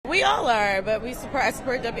we all are, but I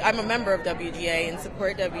support I'm a member of WGA and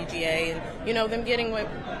support WGA, and them getting what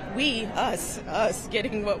us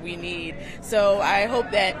getting what we need. So I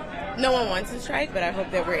hope that no one wants to strike, but I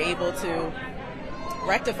hope that we're able to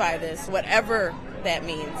rectify this, whatever that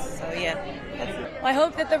means. So yeah. Well, I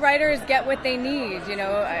hope that the writers get what they need.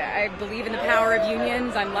 I believe in the power of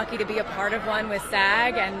unions. I'm lucky to be a part of one with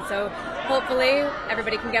SAG, and so hopefully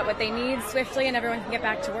everybody can get what they need swiftly and everyone can get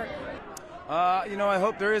back to work. I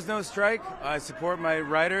hope there is no strike. I support my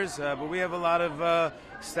writers, but we have a lot of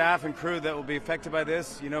staff and crew that will be affected by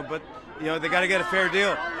this, but they got to get a fair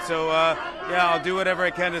deal. So, I'll do whatever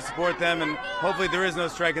I can to support them, and hopefully there is no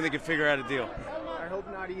strike and they can figure out a deal. I hope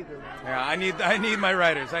not either, man. Yeah, I need my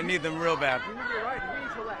writers. I need them real bad. You need your writers. You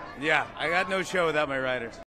need to laugh. Yeah, I got no show without my writers.